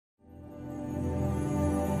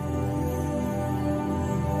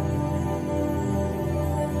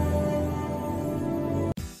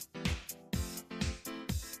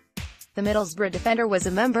The Middlesbrough defender was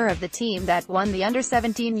a member of the team that won the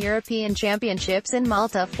Under-17 European Championships in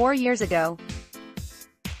Malta 4 years ago.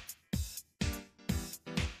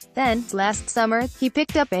 Then, last summer, he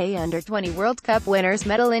picked up a Under-20 World Cup winners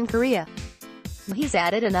medal in Korea. He's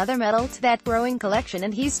added another medal to that growing collection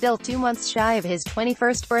and he's still 2 months shy of his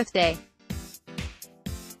 21st birthday.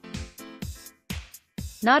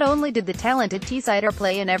 Not only did the talented Teessider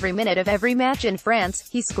play in every minute of every match in France,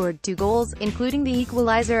 he scored 2 goals, including the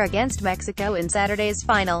equalizer against Mexico in Saturday's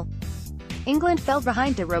final. England fell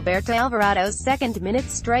behind to Roberto Alvarado's second-minute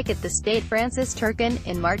strike at the Stade Francis Turcan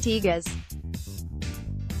in Martigues.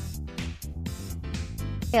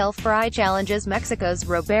 Dael Fry challenges Mexico's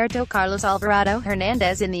Roberto Carlos Alvarado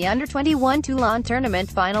Hernandez in the Under-21 Toulon tournament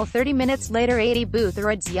final. 30 minutes later, 80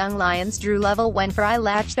 Boothroyd's young Lions drew level when Fry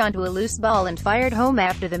latched onto a loose ball and fired home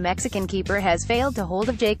after the Mexican keeper has failed to hold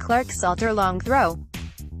of Jay Clark's Salter long throw.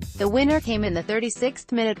 The winner came in the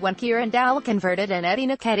 36th minute when Kieran Dowell converted an Eddie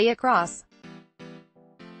Nketiah cross.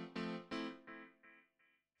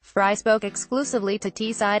 Fry spoke exclusively to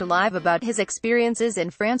Teesside Live about his experiences in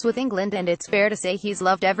France with England, and it's fair to say he's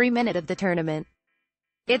loved every minute of the tournament.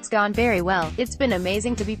 "It's gone very well. It's been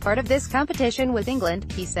amazing to be part of this competition with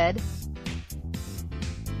England," he said.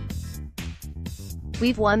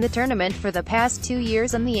 "We've won the tournament for the past 2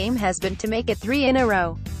 years and the aim has been to make it 3 in a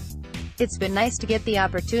row. It's been nice to get the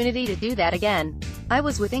opportunity to do that again. I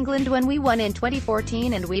was with England when we won in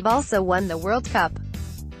 2014 and we've also won the World Cup.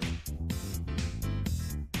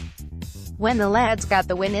 When the lads got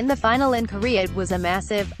the win in the final in Korea, it was a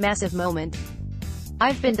massive, massive moment.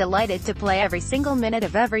 I've been delighted to play every single minute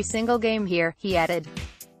of every single game here," he added.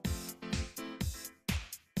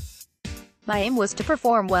 "My aim was to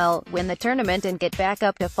perform well, win the tournament and get back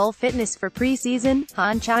up to full fitness for pre-season."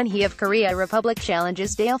 Han Chan-hee of Korea Republic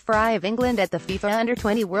challenges Dael Fry of England at the FIFA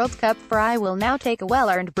Under-20 World Cup. Fry will now take a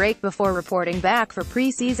well-earned break before reporting back for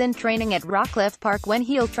pre-season training at Rockcliffe Park, when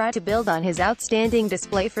he'll try to build on his outstanding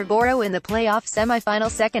display for Boro in the playoff semi-final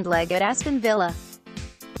second leg at Aston Villa.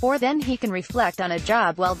 Before then he can reflect on a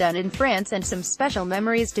job well done in France and some special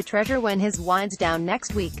memories to treasure when his winds down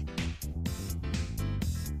next week.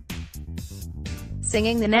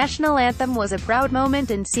 "Singing the national anthem was a proud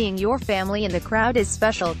moment and seeing your family in the crowd is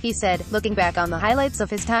special," he said, looking back on the highlights of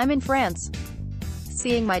his time in France.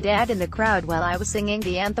 "Seeing my dad in the crowd while I was singing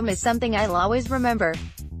the anthem is something I'll always remember.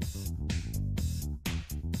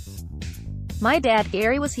 My dad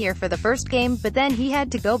Gary was here for the first game, but then he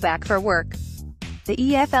had to go back for work." The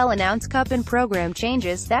EFL announced cup and program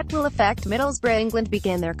changes that will affect Middlesbrough. England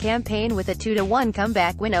began their campaign with a 2-1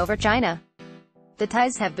 comeback win over China. "The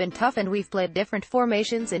ties have been tough and we've played different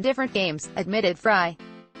formations in different games," admitted Fry.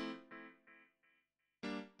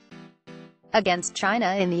 "Against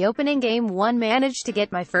China in the opening game, one managed to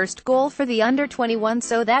get my first goal for the Under-21,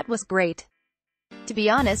 so that was great. To be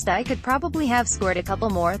honest, I could probably have scored a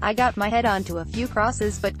couple more. I got my head onto a few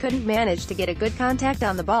crosses but couldn't manage to get a good contact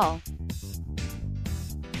on the ball.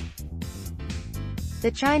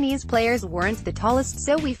 The Chinese players weren't the tallest,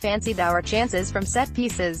 so we fancied our chances from set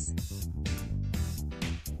pieces.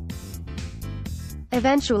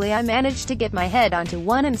 Eventually I managed to get my head onto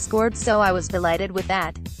one and scored, so I was delighted with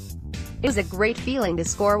that. It was a great feeling to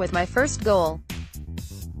score with my first goal."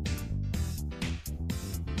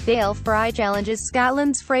 Dael Fry challenges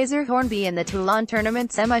Scotland's Fraser Hornby in the Toulon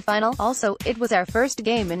tournament semi-final. "Also, it was our first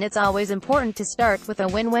game and it's always important to start with a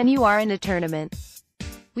win when you are in a tournament.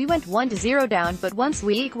 We went 1-0 down, but once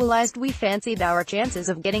we equalized we fancied our chances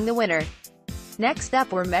of getting the winner. Next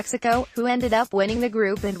up were Mexico, who ended up winning the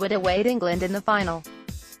group and would await England in the final.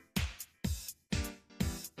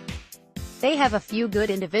 They have a few good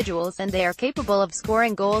individuals and they are capable of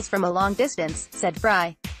scoring goals from a long distance," said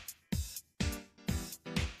Fry.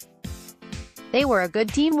 "They were a good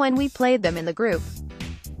team when we played them in the group.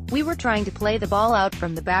 We were trying to play the ball out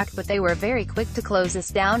from the back, but they were very quick to close us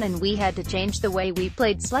down and we had to change the way we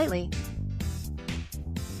played slightly.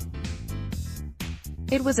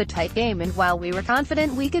 It was a tight game and while we were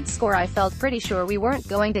confident we could score, I felt pretty sure we weren't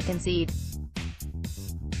going to concede.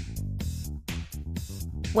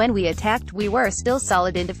 When we attacked, we were still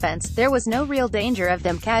solid in defense. There was no real danger of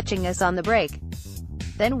them catching us on the break.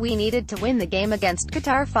 Then we needed to win the game against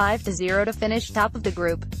Qatar 5-0 to finish top of the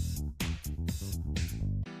group.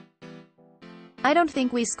 I don't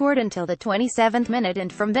think we scored until the 27th minute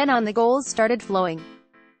and from then on the goals started flowing.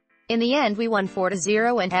 In the end we won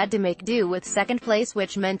 4-0 and had to make do with second place,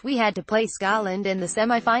 which meant we had to play Scotland in the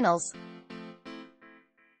semi-finals."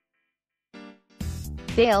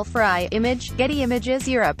 Dael Fry, Getty Images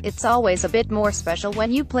Europe. "It's always a bit more special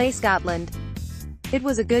when you play Scotland. It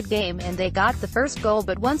was a good game and they got the first goal,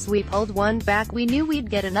 but once we pulled one back we knew we'd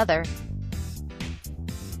get another.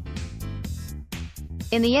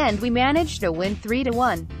 In the end we managed to win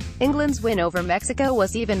 3-1. England's win over Mexico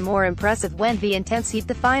was even more impressive when the intense heat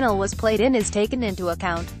the final was played in is taken into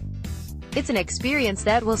account. It's an experience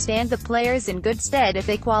that will stand the players in good stead if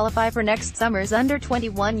they qualify for next summer's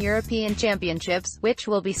Under-21 European Championships, which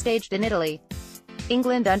will be staged in Italy.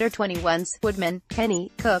 England Under-21s: Woodman,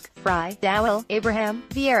 Kenny, Cook, Fry, Dael, Abraham,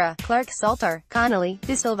 Vieira, Clark, Salter, Connolly,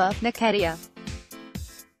 De Silva, Nketiah.